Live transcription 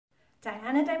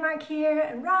Diane in Denmark here,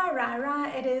 and rah,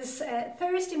 it is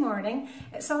Thursday morning.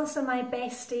 It's also my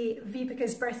bestie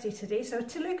Vibike's birthday today, so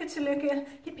tillykke,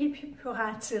 hip hip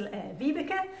hurra til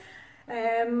Vibeke.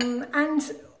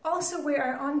 And also we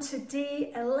are on to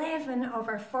day 11 of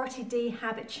our 40-day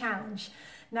habit challenge.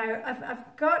 Now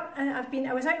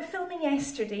I was out filming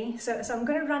yesterday, so I'm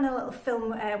going to run a little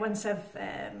film once I've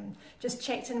just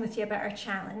checked in with you about our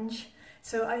challenge.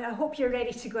 So I hope you're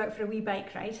ready to go out for a wee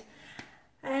bike ride.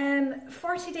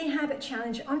 40-day habit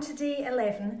challenge on to day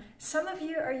 11. Some of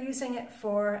you are using it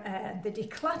for the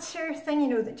declutter thing, you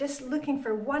know, that just looking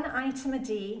for one item a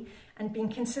day and being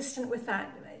consistent with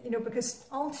that, you know, because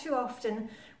all too often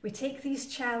we take these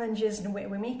challenges and we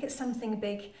make it something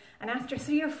big, and after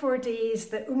 3 or 4 days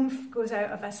the oomph goes out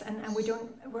of us and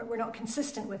we're not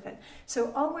consistent with it.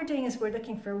 So all we're doing is we're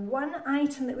looking for one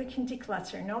item that we can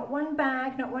declutter, not one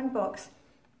bag, not one box.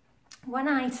 One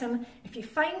item. If you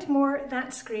find more,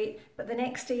 that's great, but the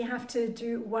next day you have to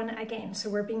do one again. So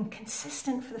we're being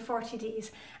consistent for the 40 days,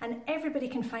 and everybody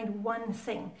can find one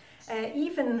thing.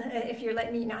 Even if you're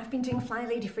like me, now I've been doing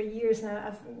Flylady for years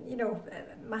now,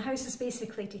 my house is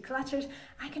basically decluttered,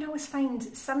 I can always find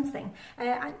something.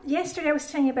 Yesterday I was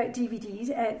telling you about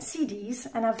DVDs, CDs,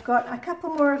 and I've got a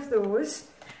couple more of those.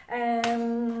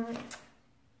 A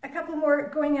couple more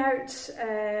going out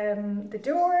the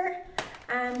door.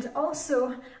 And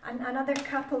also another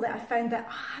couple that I found that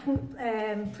I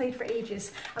haven't played for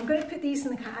ages. I'm going to put these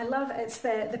in the car. I love it. It's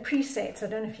the presets. I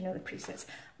don't know if you know the presets.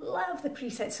 Love the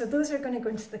presets. So those are going to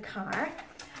go into the car.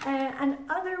 And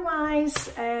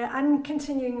otherwise, I'm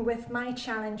continuing with my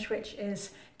challenge, which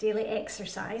is daily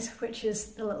exercise, which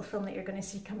is the little film that you're going to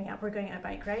see coming up. We're going on a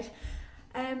bike ride.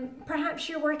 Perhaps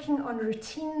you're working on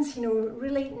routines, you know,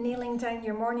 really nailing down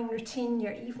your morning routine,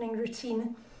 your evening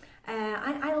routine.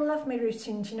 I love my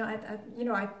routines,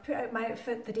 I put out my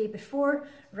outfit the day before,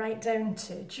 right down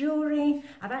to jewellery.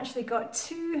 I've actually got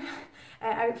 2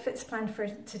 outfits planned for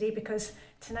today, because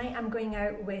tonight I'm going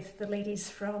out with the ladies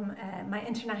from my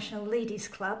International Ladies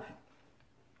Club.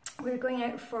 We're going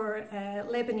out for to a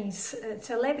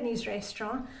Lebanese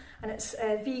restaurant, and it's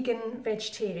vegan,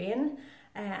 vegetarian,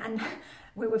 and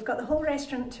we've got the whole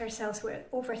restaurant to ourselves. We're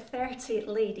over 30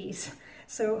 ladies.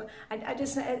 So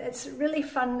it's really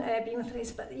fun being with the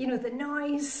ladies, but you know, the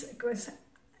noise goes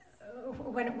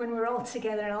when we're all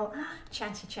together and all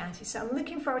chatty. So I'm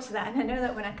looking forward to that, and I know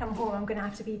that when I come home I'm going to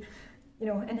have to be, you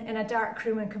know, in a dark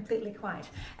room and completely quiet.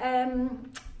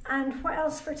 And what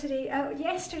else for today?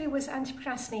 Yesterday was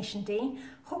anti-procrastination day.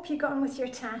 Hope you got on with your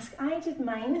task. I did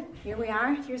mine. Here we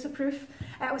are. Here's a proof.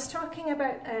 I was talking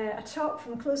about a top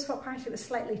from a clothes swap party that was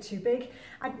slightly too big.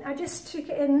 I just took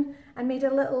it in and made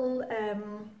a little,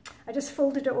 I just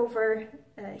folded it over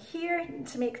here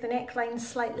to make the neckline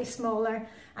slightly smaller,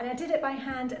 and I did it by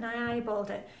hand and I eyeballed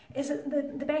it. Is it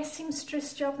the best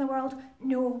seamstress job in the world?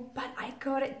 No, but I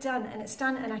got it done, and it's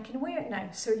done, and I can wear it now.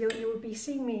 So you will be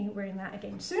seeing me wearing that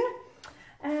again soon.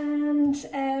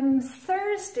 And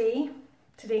Thursday,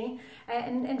 today,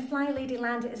 in Flylady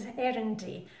Land, is errand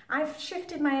day. I've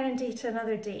shifted my errand day to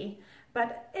another day,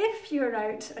 but if you're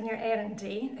out on your errand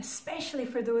day, especially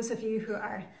for those of you who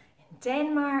are in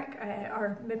Denmark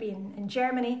or maybe in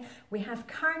Germany, we have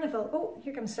Carnival. Oh,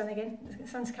 here comes sun again. The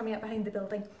sun's coming up behind the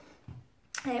building.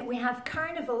 We have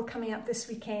Carnival coming up this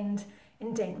weekend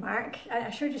in Denmark. I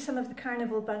showed you some of the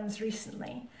Carnival buns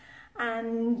recently,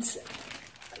 and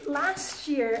last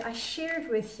year I shared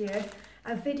with you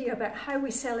a video about how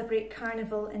we celebrate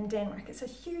Carnival in Denmark. It's a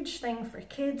huge thing for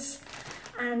kids,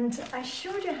 and I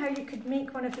showed you how you could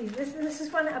make one of these. This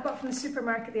is one that I bought from the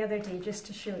supermarket the other day, just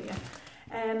to show you.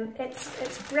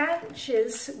 It's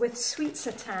branches with sweets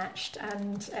attached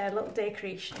and little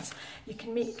decorations. You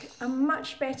can make a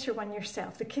much better one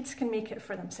yourself. The kids can make it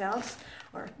for themselves,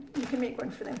 or you can make one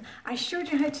for them. I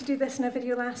showed you how to do this in a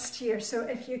video last year, so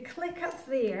if you click up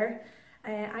there,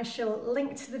 I shall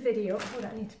link to the video. Hold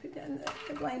on, I need to put down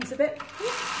the blinds a bit.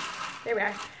 There we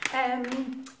are. I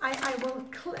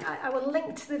will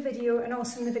link to the video and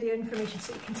also in the video information,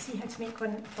 so you can see how to make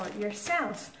one for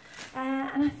yourselves.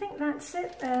 And I think that's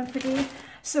it for today.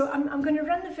 So I'm going to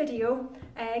run the video,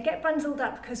 get bundled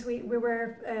up, because we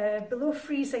were below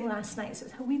freezing last night, so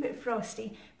it's a wee bit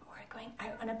frosty, but we're going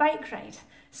out on a bike ride.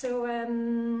 So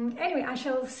anyway, I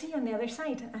shall see you on the other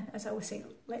side. As I always say,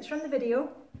 let's run the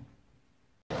video.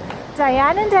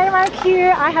 Diane in Denmark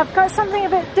here. I have got something a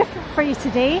bit different for you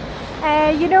today.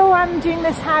 You know, I'm doing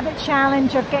this habit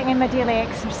challenge of getting in my daily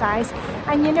exercise,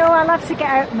 and you know I love to get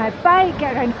out on my bike,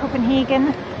 get around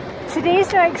Copenhagen.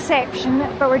 Today's no exception,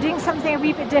 but we're doing something a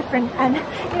wee bit different, and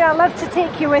you know, I love to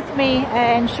take you with me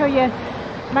and show you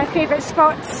my favourite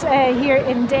spots here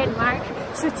in Denmark.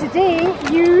 So today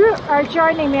you are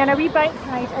joining me on a wee bike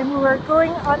ride and we're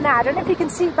going on that. I don't know if you can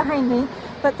see it behind me,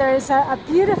 but there's a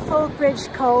beautiful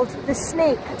bridge called the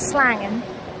Snake Slangen.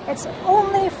 It's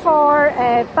only for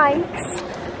bikes.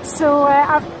 So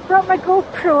I've brought my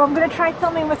GoPro. I'm going to try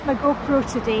filming with my GoPro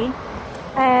today.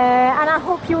 And I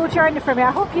hope you will join it for me.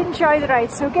 I hope you enjoy the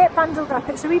ride. So get bundled up.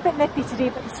 It's a wee bit nippy today,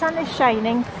 but the sun is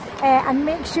shining. And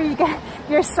make sure you get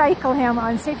your cycle helmet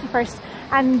on, safety first.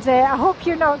 And I hope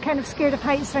you're not kind of scared of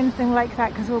heights or anything like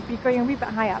that, because we'll be going a wee bit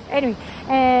high up. Anyway,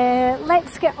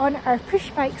 let's get on our push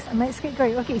bikes and let's get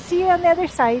going. Okay, see you on the other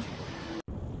side.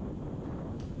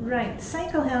 Right,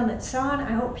 cycle helmets on.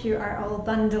 I hope you are all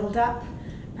bundled up.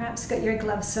 Perhaps got your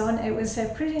gloves on. It was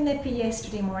pretty nippy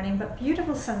yesterday morning, but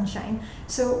beautiful sunshine.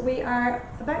 So we are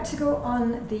about to go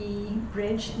on the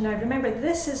bridge. Now remember,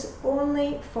 this is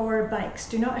only for bikes.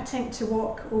 Do not attempt to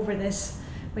walk over this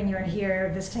when you're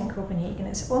here visiting Copenhagen.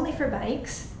 It's only for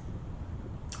bikes.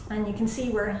 And you can see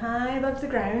we're high above the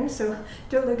ground, so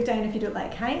don't look down if you don't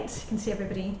like heights. You can see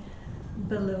everybody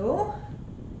below.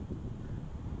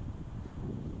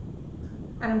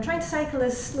 And I'm trying to cycle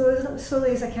as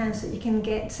slowly as I can so that you can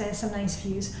get some nice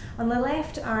views. On the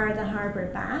left are the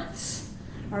harbour baths,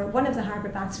 or one of the harbour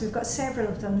baths. We've got several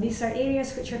of them. These are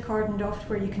areas which are cordoned off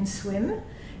where you can swim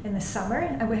in the summer,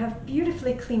 and we have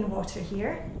beautifully clean water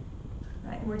here.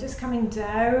 Right, we're just coming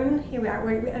down. Here we are.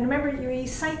 And remember, you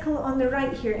cycle on the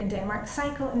right here in Denmark.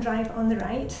 Cycle and drive on the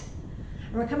right.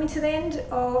 And we're coming to the end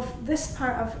of this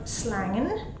part of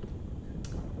Slangen,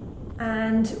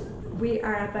 and we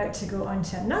are about to go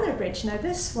onto another bridge. Now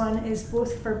this one is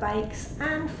both for bikes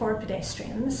and for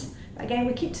pedestrians. Again,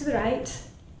 we keep to the right.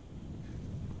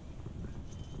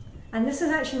 And this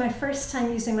is actually my first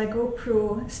time using my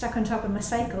GoPro stuck on top of my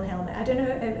cycle helmet. I don't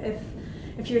know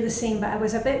if you're the same, but I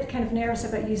was a bit kind of nervous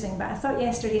about using, but I thought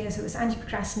yesterday, as it was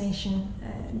anti-procrastination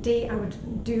day, I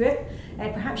would do it.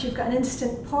 Perhaps you've got an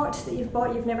instant pot that you've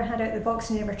bought, you've never had out of the box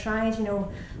and you never tried, you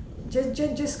know,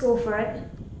 just go for it.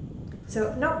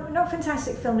 So not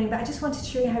fantastic filming, but I just wanted to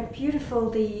show you how beautiful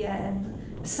the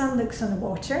sun looks on the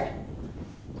water.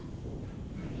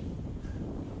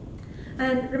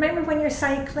 And remember, when you're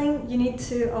cycling, you need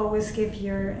to always give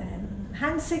your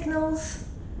hand signals.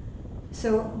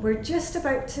 So we're just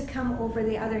about to come over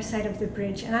the other side of the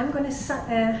bridge, and I'm going to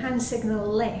hand signal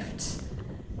left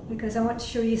because I want to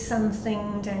show you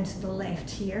something down to the left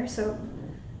here. So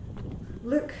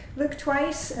look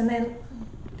twice, and then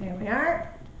there we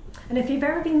are. And if you've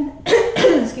ever been,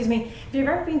 excuse me, if you've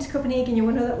ever been to Copenhagen, you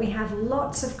will know that we have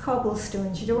lots of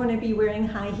cobblestones. You don't want to be wearing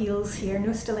high heels here,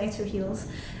 no stiletto heels.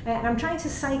 And I'm trying to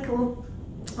cycle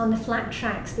on the flat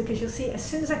tracks, because you'll see as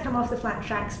soon as I come off the flat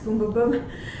tracks, boom, boom,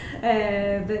 boom,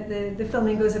 the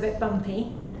filming goes a bit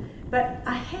bumpy. But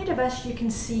ahead of us you can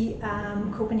see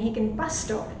Copenhagen bus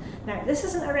stop. Now this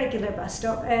isn't a regular bus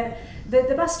stop.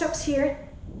 The bus stops here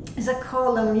is a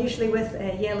column, usually with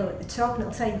yellow at the top, and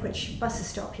it'll tell you which buses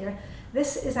stop here.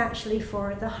 This is actually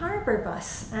for the harbour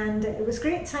bus, and it was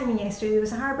great timing yesterday. There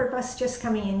was a harbour bus just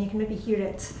coming in. You can maybe hear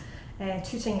it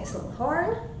tooting its little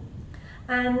horn.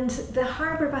 And the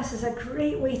harbour bus is a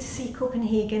great way to see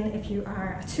Copenhagen if you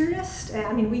are a tourist.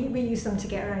 I mean, we use them to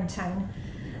get around town.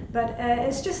 But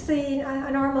it's just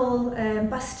a normal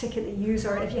bus ticket that you use,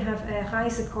 or if you have a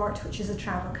Reisekort, which is a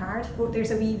travel card. Oh,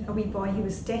 there's a wee boy who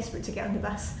was desperate to get on the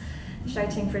bus,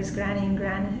 shouting for his granny and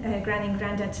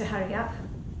granddad to hurry up.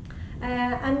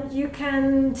 And you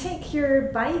can take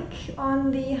your bike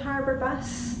on the harbour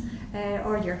bus,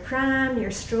 or your pram,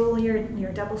 your stroller,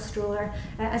 your double stroller.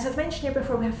 As I've mentioned here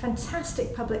before, we have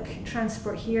fantastic public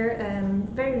transport here,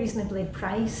 very reasonably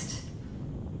priced.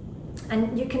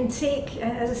 And you can take,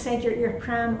 as I said, your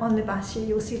pram on the bus.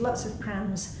 You'll see lots of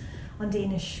prams on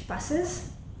Danish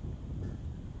buses.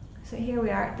 So here we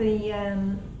are. The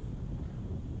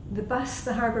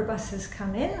harbour bus has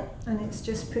come in, and it's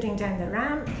just putting down the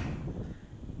ramp.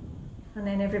 And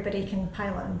then everybody can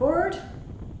pile on board.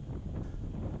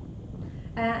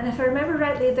 And if I remember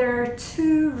rightly, there are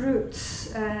two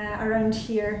routes around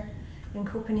here in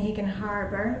Copenhagen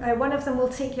Harbour. One of them will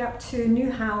take you up to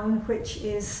Nyhavn, which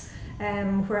is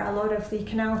where a lot of the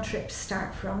canal trips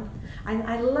start from.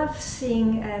 I love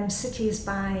seeing cities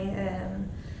by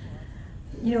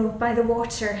by the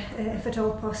water, if at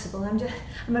all possible.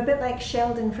 I'm a bit like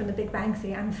Sheldon from The Big Bang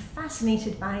Theory. I'm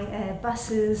fascinated by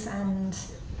buses and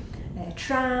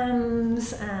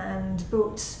trams and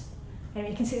boats. And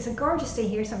you can see it's a gorgeous day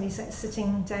here. Somebody's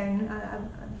sitting down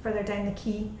further down the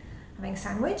quay having a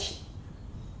sandwich.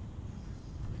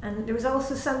 And there was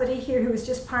also somebody here who was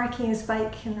just parking his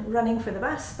bike and running for the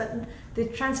bus, but the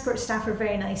transport staff were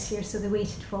very nice here, so they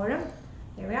waited for him.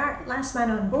 There we are, last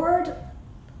man on board.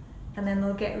 and then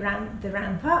they'll get the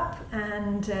ramp up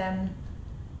and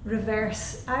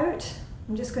reverse out.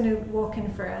 I'm just going to walk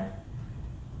in for a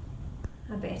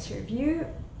better view.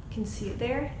 You can see it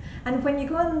there. And when you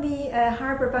go on the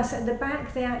harbour bus at the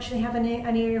back, they actually have an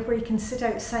area where you can sit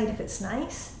outside if it's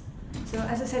nice. So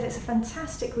as I said, it's a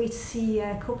fantastic way to see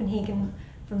Copenhagen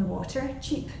from the water.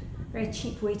 Cheap, very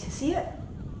cheap way to see it.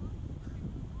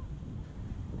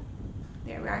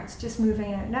 There we are, it's just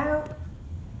moving out now.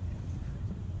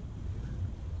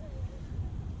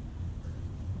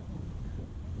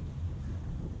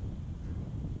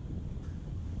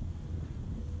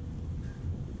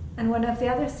 And one of the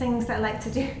other things that I like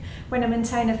to do when I'm in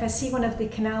town, if I see one of the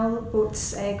canal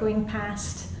boats going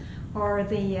past or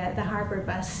the harbour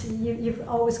bus, you've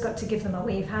always got to give them a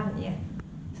wave, haven't you?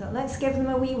 So let's give them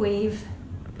a wee wave.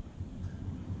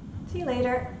 See you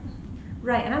later.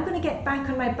 Right, and I'm going to get back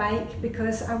on my bike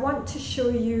because I want to show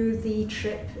you the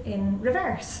trip in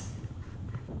reverse.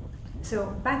 So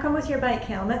back on with your bike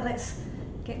helmet. Let's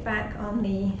get back on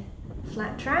the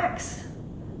flat tracks.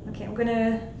 Okay, I'm going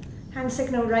to hand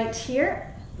signal right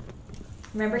here.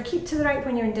 Remember, keep to the right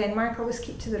when you're in Denmark, always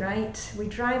keep to the right. We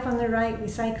drive on the right, we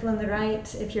cycle on the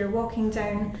right. If you're walking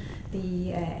down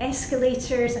the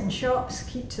escalators and shops,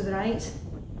 keep to the right.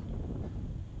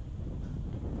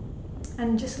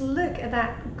 And just look at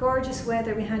that gorgeous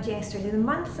weather we had yesterday, the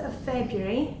month of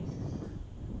February.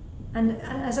 And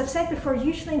as I've said before,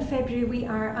 usually in February we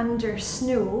are under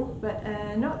snow, but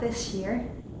not this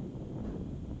year.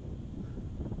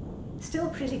 Still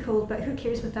pretty cold, but who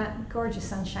cares with that gorgeous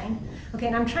sunshine. Okay,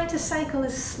 and I'm trying to cycle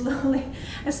as slowly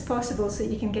as possible so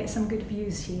you can get some good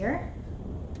views here.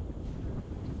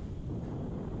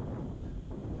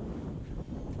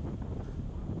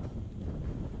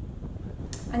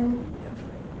 And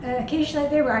occasionally,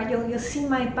 there we are, you'll see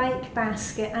my bike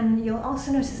basket, and you'll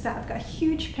also notice that I've got a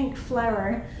huge pink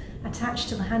flower attached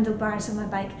to the handlebars of my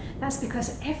bike. That's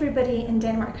because everybody in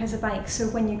Denmark has a bike, so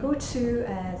when you go to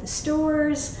the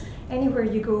stores, anywhere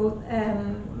you go,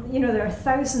 you know, there are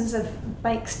thousands of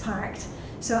bikes parked.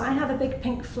 So I have a big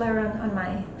pink flower on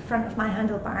my front of my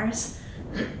handlebars,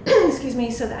 excuse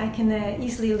me, so that I can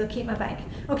easily locate my bike.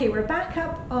 Okay, we're back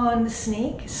up on the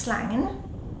Snake, Slangen.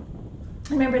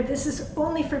 Remember, this is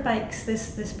only for bikes,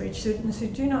 this bridge, so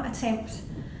do not attempt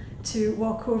to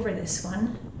walk over this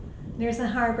one. There's the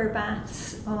harbour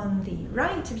baths on the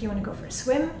right if you want to go for a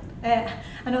swim.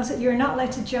 And also, you're not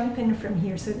allowed to jump in from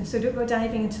here, so don't go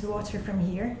diving into the water from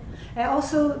here.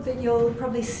 Also, that you'll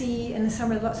probably see in the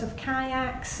summer lots of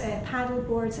kayaks, paddle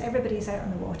boards, everybody's out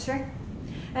on the water.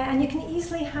 And you can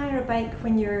easily hire a bike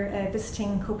when you're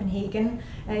visiting Copenhagen.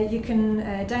 You can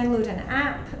download an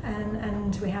app,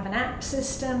 and we have an app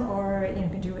system, or you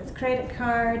can do it with a credit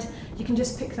card. You can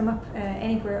just pick them up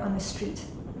anywhere on the street.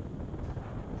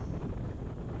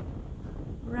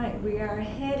 Right, we are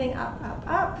heading up, up,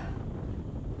 up.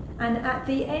 And at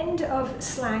the end of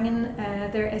Slangen,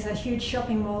 there is a huge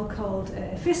shopping mall called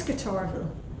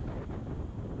Fisketorvet.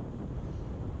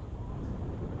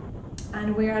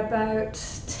 And we're about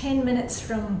 10 minutes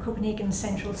from Copenhagen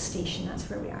Central Station, that's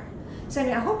where we are. So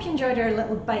anyway, I hope you enjoyed our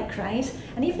little bike ride.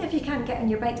 And even if you can't get on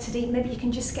your bike today, maybe you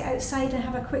can just get outside and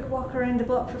have a quick walk around the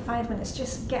block for 5 minutes.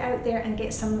 Just get out there and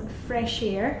get some fresh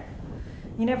air.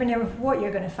 You never know what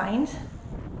you're going to find.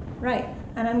 Right,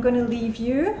 and I'm going to leave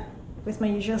you with my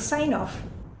usual sign off.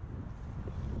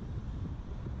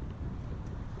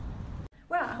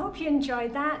 Well, I hope you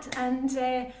enjoyed that, and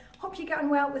hope you got on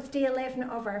well with day 11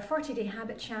 of our 40-day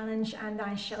habit challenge, and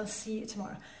I shall see you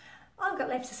tomorrow. All I've got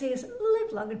left to say is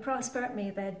live long and prosper.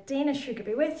 May the Danish sugar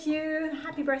be with you.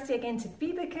 Happy birthday again to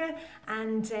Vibeke,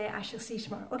 and I shall see you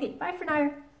tomorrow. Okay, bye for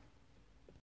now.